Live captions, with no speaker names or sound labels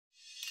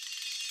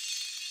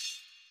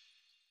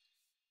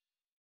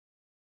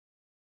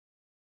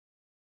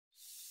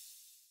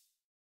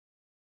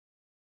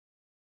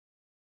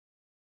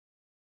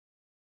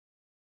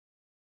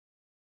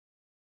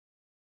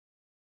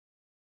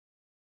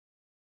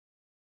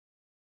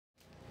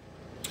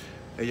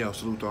Hey yo,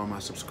 salute to all my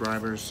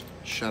subscribers.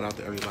 Shout out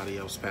to everybody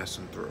else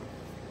passing through.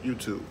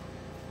 YouTube,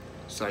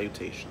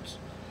 salutations.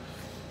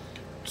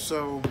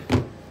 So,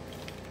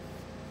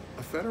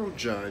 a federal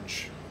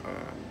judge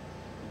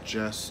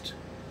just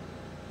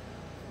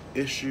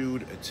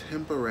issued a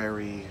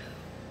temporary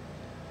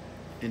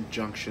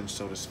injunction,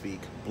 so to speak,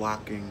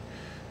 blocking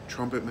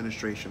Trump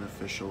administration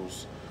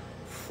officials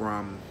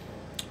from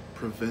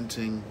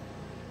preventing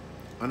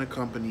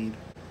unaccompanied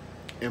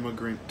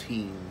immigrant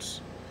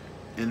teens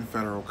in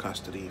federal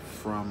custody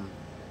from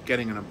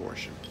getting an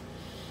abortion.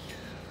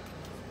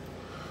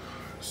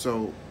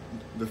 So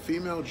the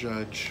female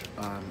judge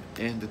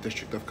in the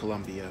District of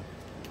Columbia,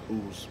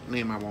 whose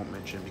name I won't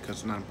mention because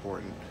it's not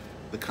important,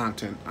 the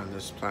content on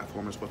this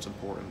platform is what's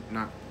important,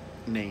 not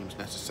names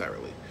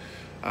necessarily.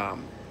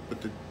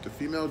 But the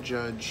female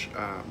judge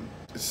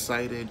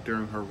cited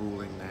during her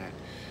ruling that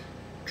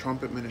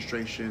Trump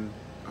administration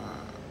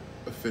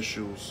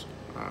officials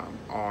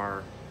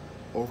are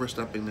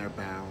overstepping their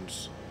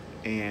bounds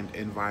and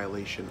in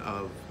violation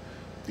of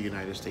the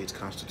United States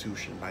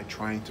Constitution by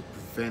trying to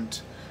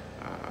prevent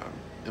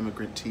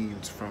immigrant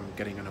teens from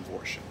getting an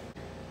abortion.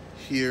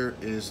 Here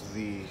is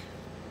the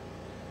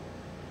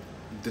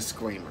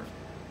disclaimer,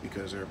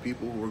 because there are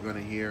people who are going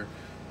to hear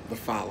the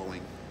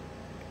following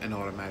and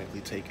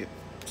automatically take it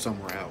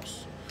somewhere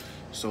else.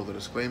 So the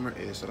disclaimer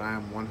is that I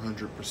am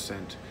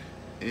 100%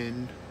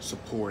 in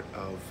support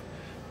of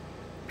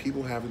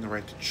people having the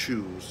right to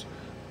choose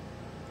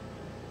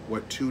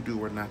what to do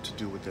or not to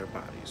do with their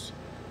bodies.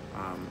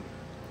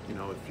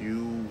 If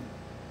you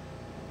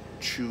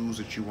choose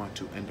that you want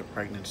to end a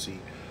pregnancy,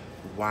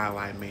 while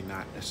I may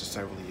not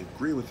necessarily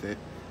agree with it,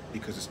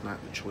 because it's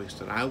not the choice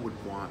that I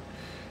would want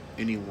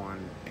anyone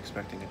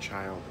expecting a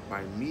child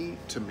by me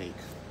to make,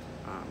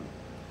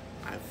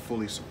 I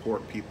fully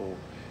support people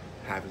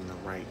having the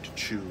right to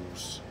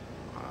choose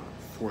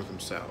for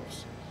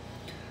themselves.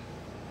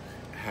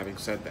 Having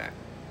said that,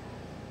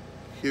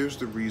 here's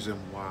the reason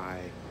why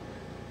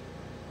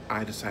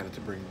I decided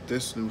to bring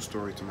this news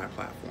story to my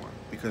platform,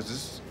 because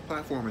this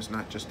platform is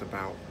not just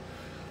about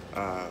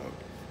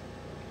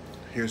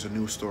here's a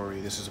news story,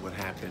 this is what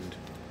happened,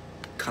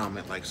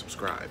 comment, like,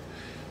 subscribe.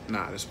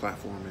 Nah, this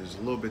platform is a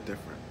little bit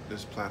different.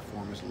 This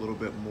platform is a little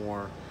bit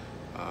more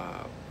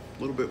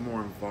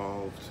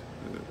involved,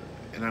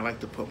 and I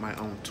like to put my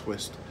own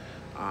twist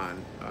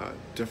on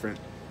different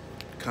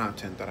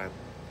content that I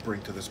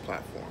bring to this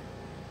platform.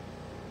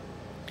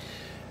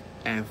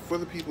 And for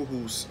the people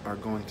who are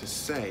going to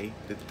say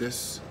that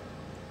this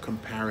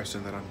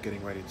comparison that I'm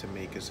getting ready to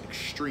make is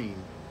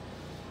extreme,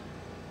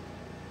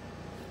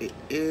 it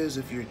is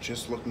if you're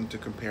just looking to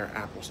compare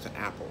apples to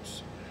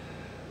apples.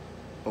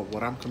 But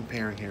what I'm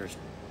comparing here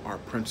are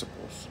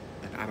principles,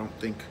 and I don't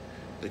think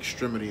the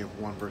extremity of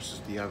one versus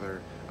the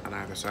other on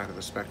either side of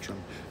the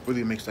spectrum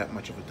really makes that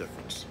much of a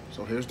difference.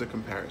 So here's the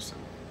comparison.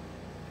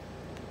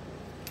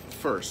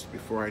 First,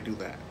 before I do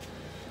that,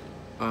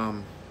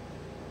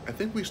 I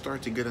think we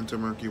start to get into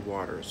murky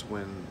waters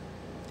when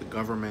the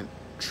government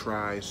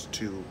tries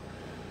to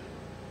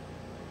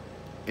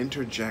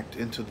interject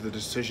into the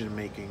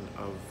decision-making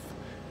of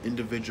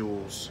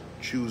individuals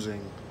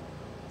choosing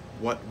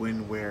what,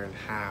 when, where, and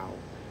how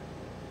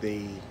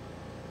they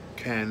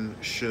can,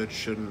 should,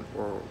 shouldn't,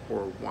 or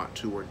want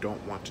to or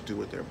don't want to do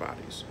with their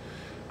bodies.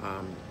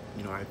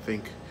 I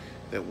think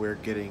that we're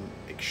getting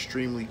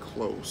extremely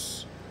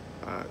close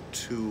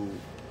to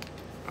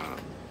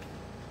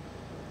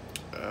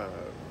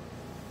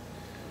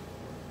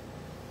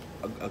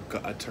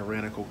a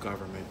tyrannical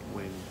government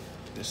when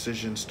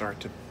decisions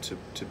start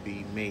to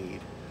be made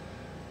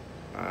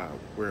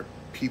where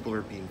people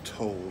are being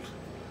told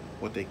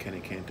what they can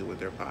and can't do with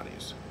their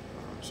bodies.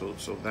 So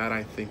that,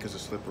 I think, is a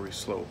slippery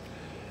slope,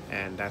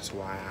 and that's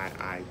why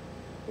I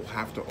will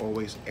have to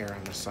always err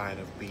on the side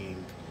of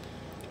being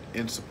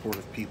in support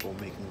of people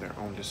making their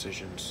own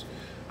decisions,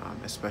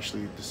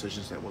 especially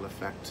decisions that will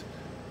affect,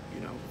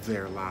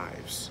 their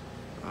lives.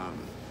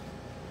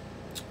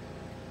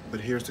 But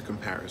here's the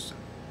comparison.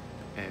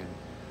 And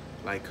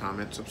like,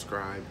 comment,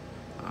 subscribe.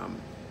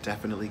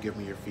 Definitely give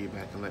me your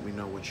feedback and let me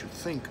know what you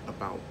think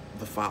about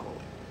the following.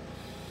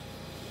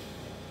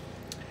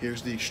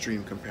 Here's the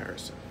extreme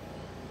comparison.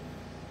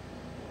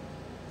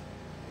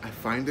 I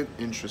find it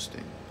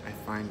interesting. I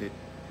find it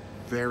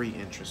very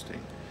interesting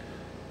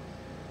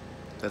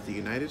that the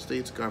United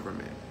States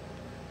government,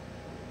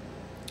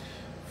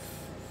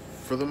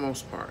 for the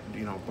most part,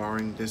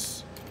 barring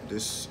this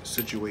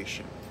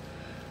situation,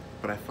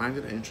 but I find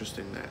it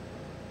interesting that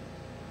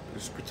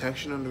there's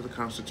protection under the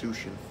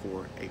Constitution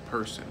for a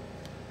person,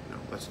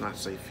 let's not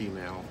say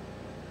female,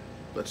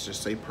 let's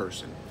just say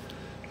person,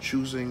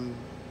 choosing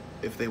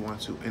if they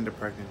want to end a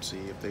pregnancy,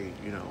 if they,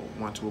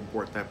 want to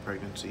abort that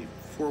pregnancy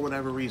for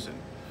whatever reason.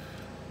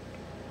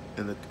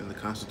 And the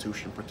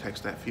Constitution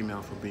protects that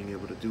female from being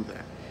able to do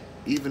that,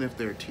 even if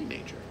they're a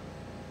teenager.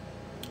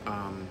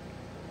 And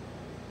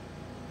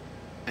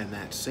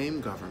that same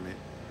government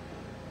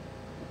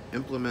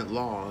implement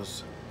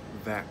laws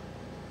that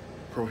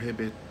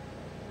prohibit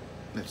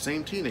that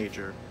same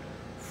teenager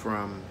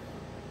from,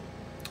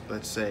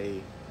 let's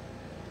say,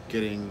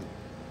 getting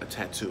a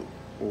tattoo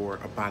or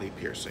a body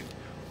piercing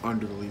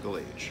under the legal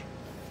age,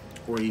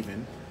 or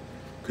even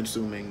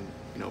consuming,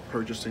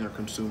 purchasing or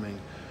consuming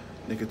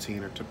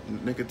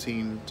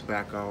nicotine,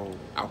 tobacco,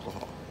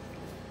 alcohol.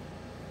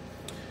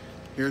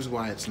 Here's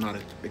why it's not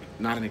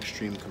an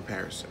extreme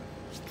comparison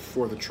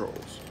for the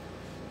trolls.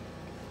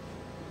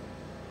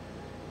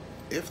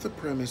 If the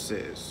premise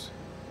is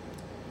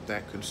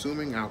that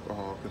consuming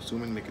alcohol,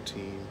 consuming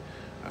nicotine,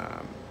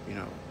 you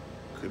know,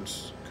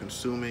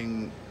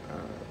 consuming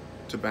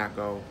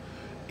tobacco,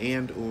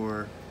 and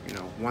or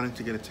wanting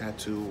to get a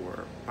tattoo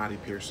or body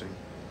piercing,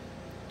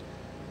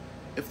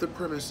 if the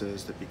premise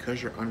is that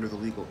because you're under the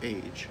legal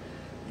age,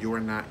 you're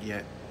not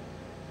yet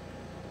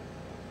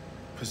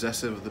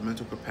possessive of the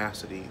mental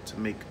capacity to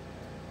make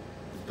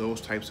those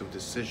types of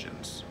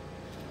decisions,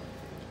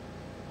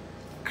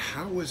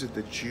 how is it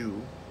that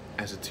you,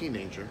 as a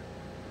teenager,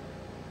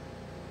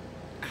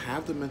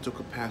 have the mental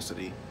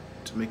capacity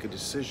to make a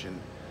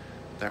decision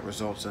that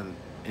results in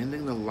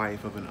ending the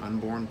life of an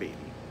unborn baby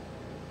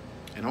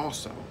and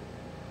also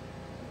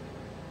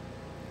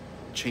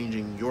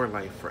changing your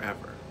life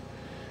forever?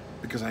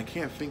 Because I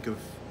can't think of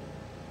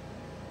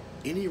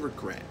any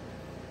regret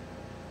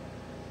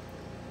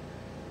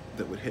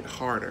that would hit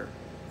harder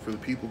for the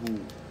people who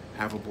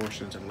have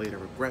abortions and later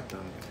regret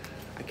them.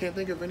 I can't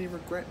think of any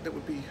regret that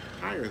would be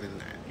higher than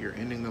that. You're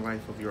ending the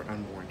life of your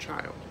unborn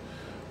child.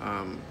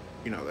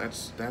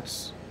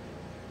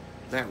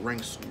 That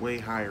ranks way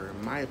higher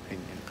in my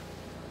opinion.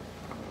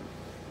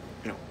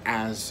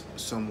 As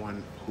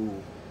someone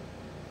who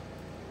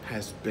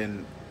has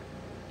been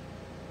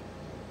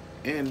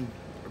in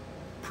a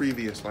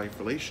previous life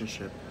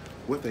relationship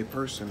with a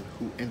person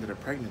who ended a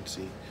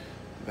pregnancy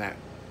that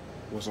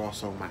was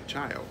also my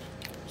child.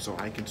 So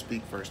I can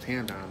speak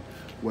firsthand on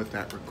what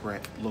that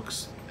regret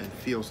looks and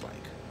feels like.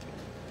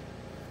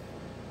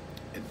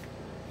 And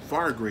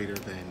far greater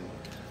than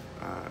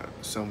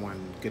someone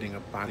getting a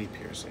body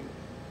piercing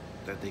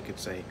that they could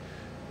say,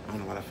 I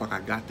don't know why the fuck I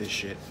got this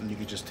shit, and you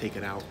can just take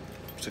it out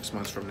 6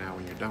 months from now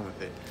when you're done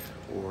with it.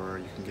 Or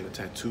you can get a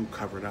tattoo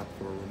covered up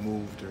or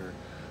removed, or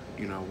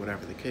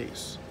whatever the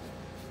case.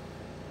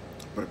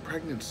 But a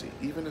pregnancy,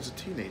 even as a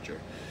teenager,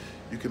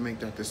 you can make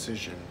that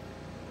decision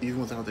even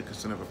without the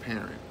consent of a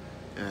parent,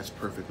 and that's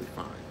perfectly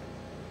fine.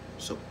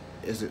 So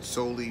is it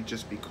solely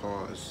just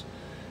because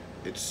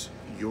it's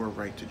your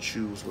right to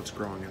choose what's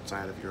growing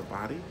inside of your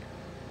body?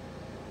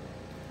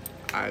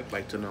 I'd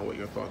like to know what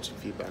your thoughts and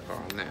feedback are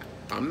on that.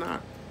 I'm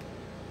not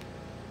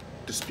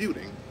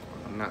disputing,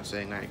 I'm not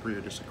saying I agree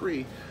or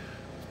disagree,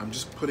 I'm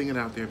just putting it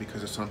out there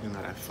because it's something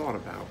that I thought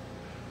about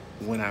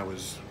when I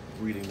was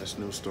reading this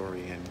news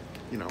story. And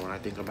when I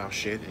think about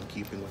shit, in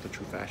keeping with the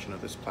true fashion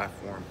of this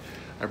platform,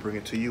 I bring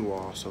it to you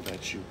all so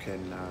that you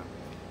can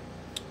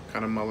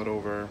kind of mull it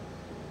over,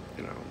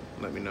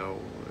 let me know,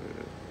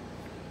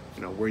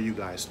 where you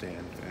guys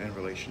stand in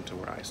relation to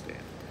where I stand.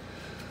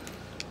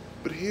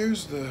 But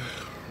here's the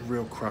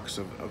real crux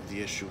of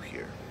the issue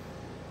here.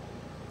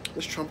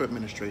 This Trump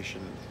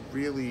administration is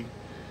really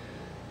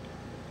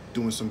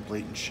doing some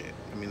blatant shit.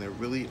 I mean, they're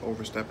really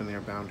overstepping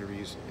their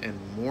boundaries in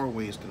more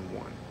ways than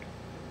one.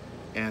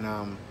 And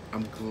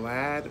I'm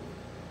glad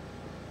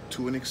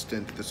to an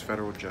extent that this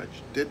federal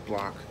judge did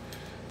block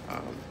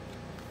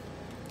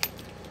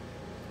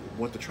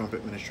what the Trump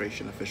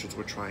administration officials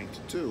were trying to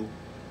do,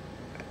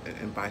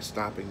 and by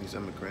stopping these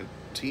immigrant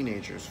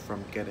teenagers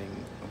from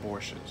getting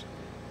abortions.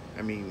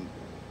 I mean,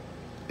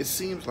 it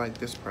seems like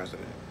this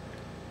president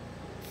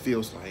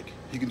feels like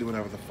he can do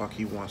whatever the fuck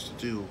he wants to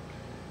do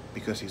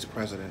because he's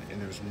president,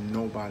 and there's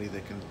nobody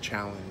that can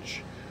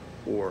challenge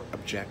or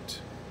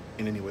object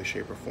in any way,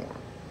 shape, or form.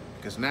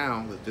 Because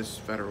now that this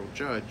federal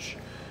judge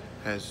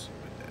has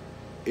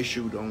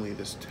issued only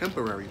this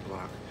temporary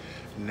block,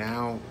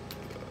 now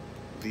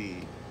the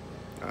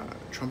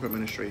Trump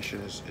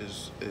administration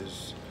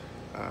is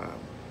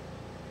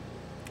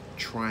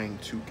trying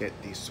to get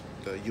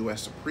the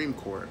U.S. Supreme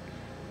Court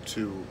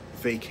to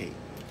vacate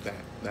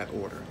that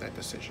order, that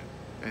decision.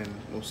 And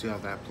we'll see how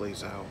that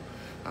plays out.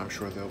 I'm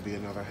sure there'll be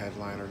another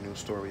headline or news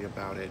story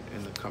about it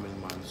in the coming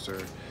months or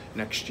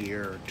next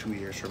year or 2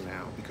 years from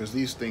now, because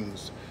these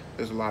things,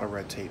 there's a lot of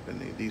red tape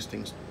and these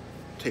things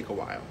take a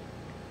while.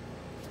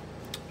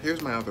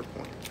 Here's my other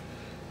point.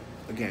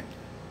 Again,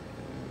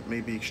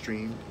 may be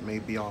extreme, may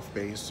be off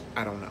base,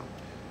 I don't know.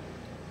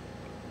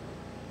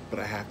 But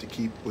I have to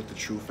keep with the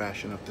true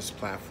fashion of this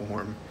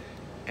platform,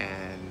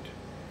 and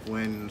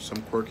when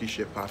some quirky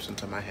shit pops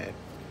into my head,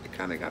 I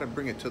kind of got to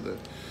bring it to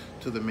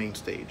the main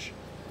stage.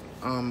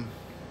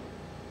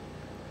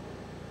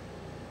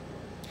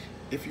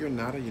 If you're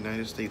not a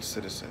United States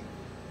citizen,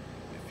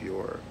 if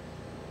you're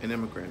an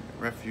immigrant,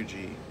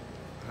 refugee,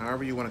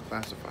 however you want to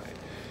classify it,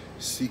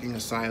 seeking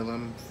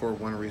asylum for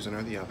one reason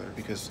or the other,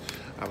 because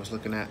I was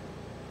looking at,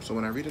 so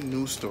when I read a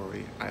news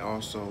story, I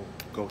also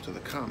go to the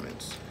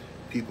comments,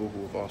 people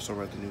who have also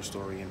read the news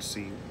story, and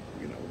see,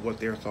 what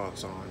their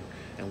thoughts on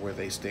and where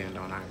they stand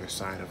on either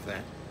side of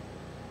that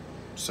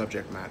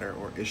subject matter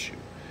or issue.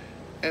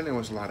 And there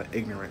was a lot of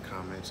ignorant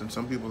comments, and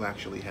some people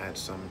actually had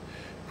some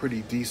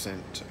pretty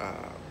decent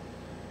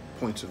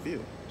points of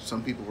view.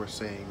 Some people were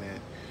saying that,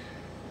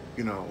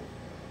 you know,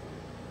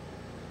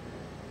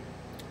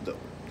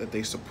 that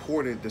they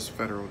supported this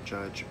federal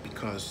judge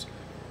because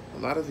a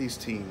lot of these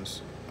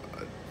teens,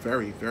 a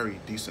very, very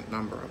decent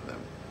number of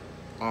them,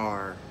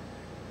 are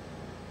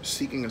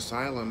seeking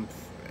asylum,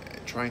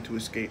 trying to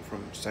escape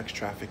from sex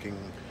trafficking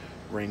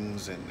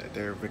rings and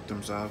they're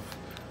victims of,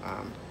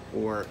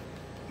 or,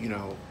 you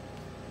know,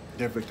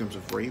 they're victims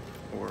of rape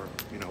or,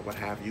 you know, what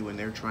have you, and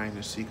they're trying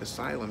to seek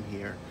asylum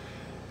here,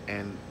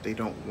 and they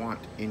don't want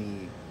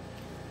any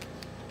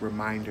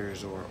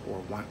reminders or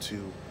want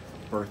to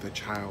birth a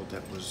child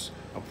that was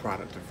a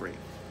product of rape.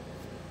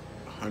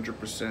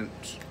 100%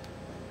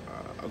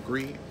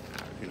 agree.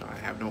 You know, I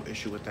have no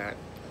issue with that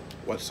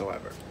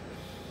whatsoever.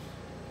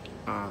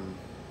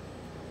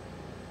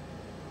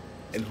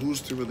 And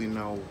who's to really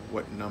know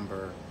what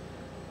number,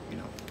 you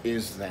know,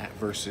 is that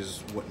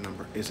versus what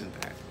number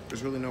isn't that?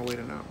 There's really no way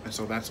to know. And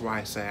so that's why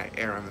I say I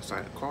err on the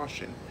side of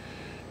caution,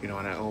 you know,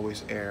 and I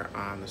always err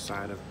on the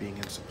side of being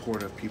in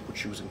support of people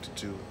choosing to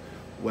do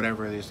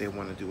whatever it is they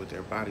want to do with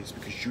their bodies,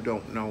 because you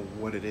don't know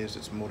what it is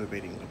that's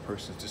motivating a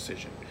person's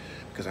decision.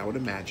 Because I would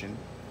imagine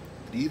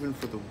that even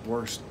for the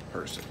worst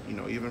person, you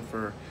know, even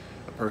for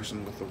a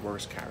person with the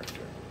worst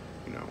character,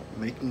 you know,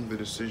 making the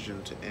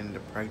decision to end a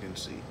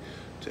pregnancy,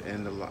 to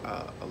end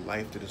a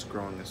life that is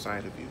growing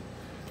inside of you,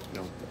 you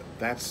know,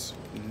 that's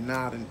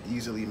not an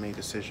easily made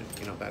decision.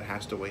 You know, that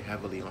has to weigh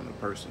heavily on the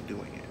person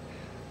doing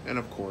it. And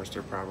of course,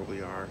 there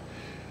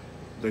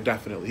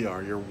definitely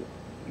are your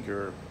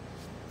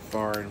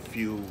far and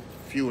few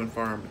and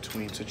far in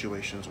between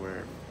situations where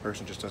a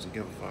person just doesn't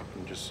give a fuck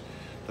and just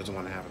doesn't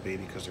want to have a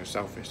baby because they're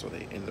selfish, so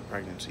they end the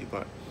pregnancy.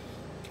 But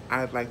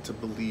I'd like to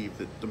believe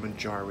that the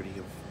majority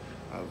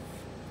of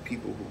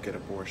people who get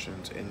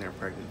abortions in their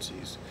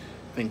pregnancies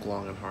think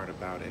long and hard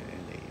about it,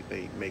 and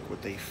they make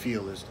what they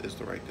feel is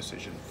the right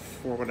decision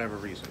for whatever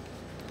reason.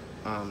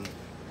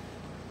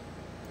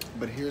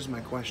 But here's my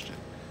question,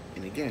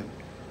 and again,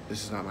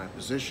 this is not my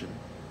position,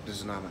 this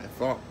is not my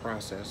thought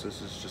process,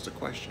 this is just a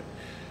question,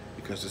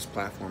 because this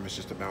platform is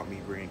just about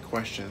me bringing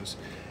questions,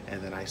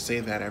 and then I say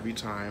that every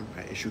time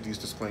I issue these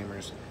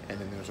disclaimers, and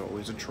then there's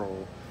always a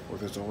troll, or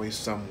there's always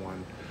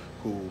someone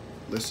who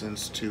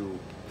listens to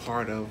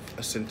part of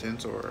a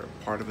sentence or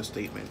part of a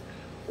statement,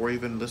 or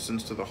even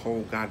listens to the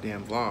whole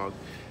goddamn vlog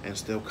and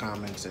still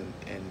comments and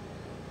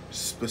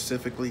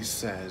specifically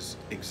says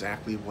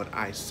exactly what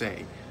I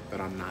say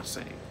that I'm not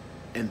saying.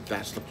 And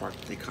that's the part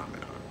that they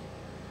comment on.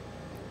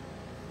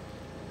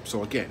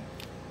 So again,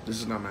 this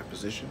is not my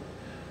position.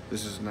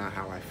 This is not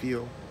how I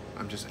feel.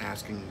 I'm just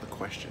asking the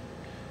question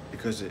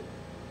because it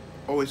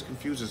always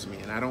confuses me,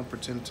 and I don't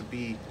pretend to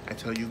be, I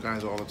tell you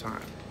guys all the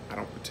time, I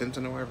don't pretend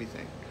to know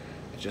everything.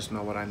 I just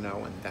know what I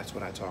know, and that's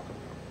what I talk about.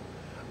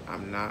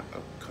 I'm not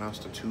a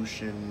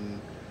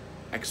Constitution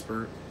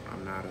expert.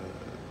 I'm not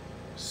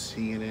a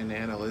CNN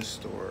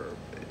analyst or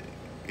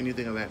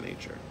anything of that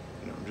nature.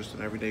 You know, I'm just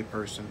an everyday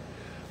person,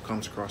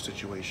 comes across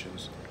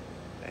situations,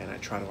 and I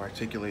try to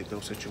articulate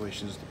those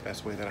situations the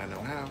best way that I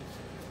know how,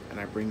 and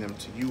I bring them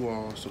to you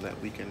all so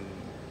that we can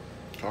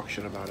talk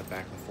shit about it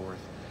back and forth,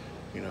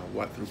 you know,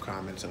 what through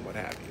comments and what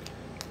have you.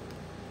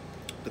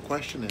 The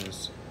question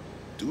is,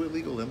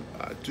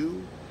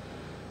 do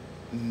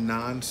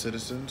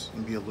non-citizens,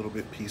 and be a little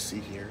bit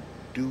PC here,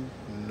 do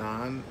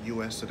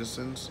non-US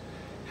citizens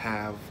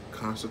have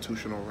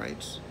constitutional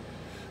rights?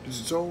 This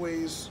has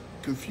always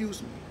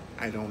confused me.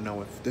 I don't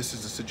know if this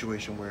is a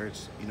situation where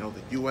it's, you know,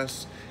 the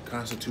US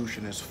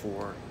Constitution is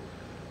for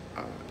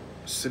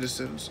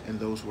citizens and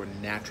those who are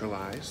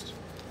naturalized.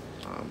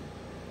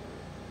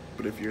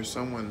 But if you're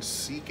someone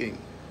seeking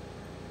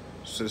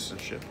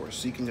citizenship or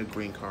seeking a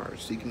green card,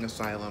 seeking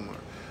asylum or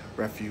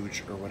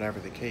refuge or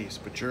whatever the case,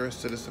 but you're a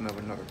citizen of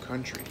another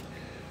country,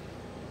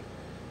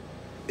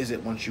 is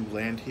it once you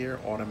land here,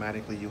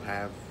 automatically you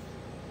have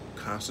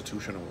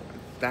constitutional rights?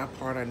 That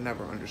part I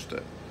never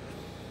understood.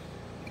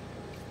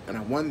 And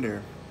I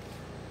wonder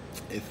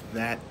if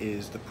that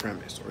is the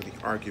premise or the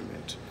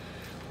argument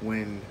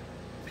when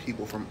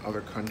people from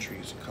other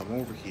countries come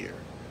over here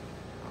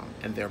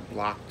and they're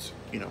blocked,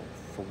 you know,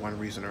 for one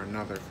reason or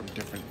another from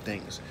different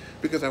things.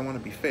 Because I want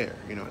to be fair,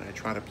 you know, and I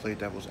try to play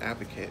devil's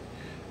advocate,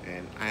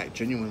 and I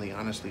genuinely,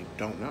 honestly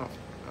don't know.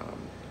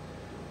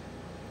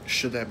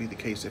 Should that be the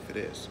case? If it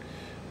is,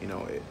 you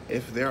know,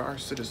 if there are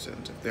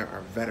citizens, if there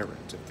are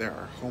veterans, if there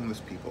are homeless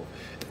people,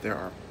 if there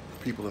are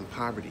people in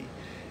poverty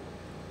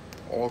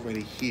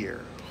already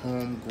here,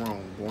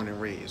 homegrown, born and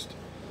raised,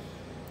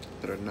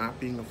 that are not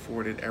being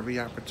afforded every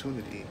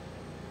opportunity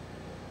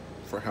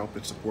for help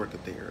and support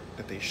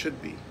that they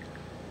should be,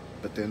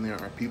 but then there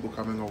are people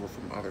coming over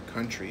from other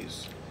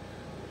countries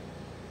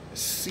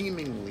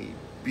seemingly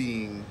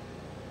being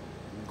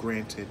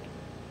granted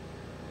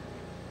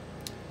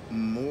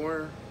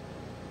more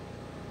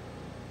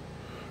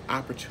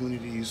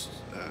opportunities,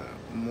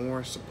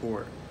 more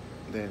support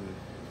than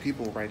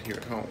people right here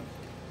at home.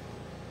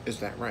 Is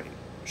that right?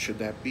 Should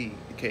that be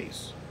the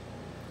case?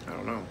 I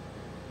don't know.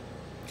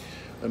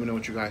 Let me know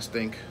what you guys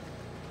think.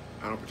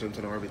 I don't pretend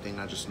to know everything.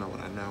 I just know what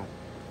I know.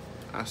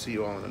 I'll see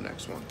you all in the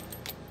next one.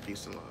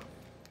 Peace and love.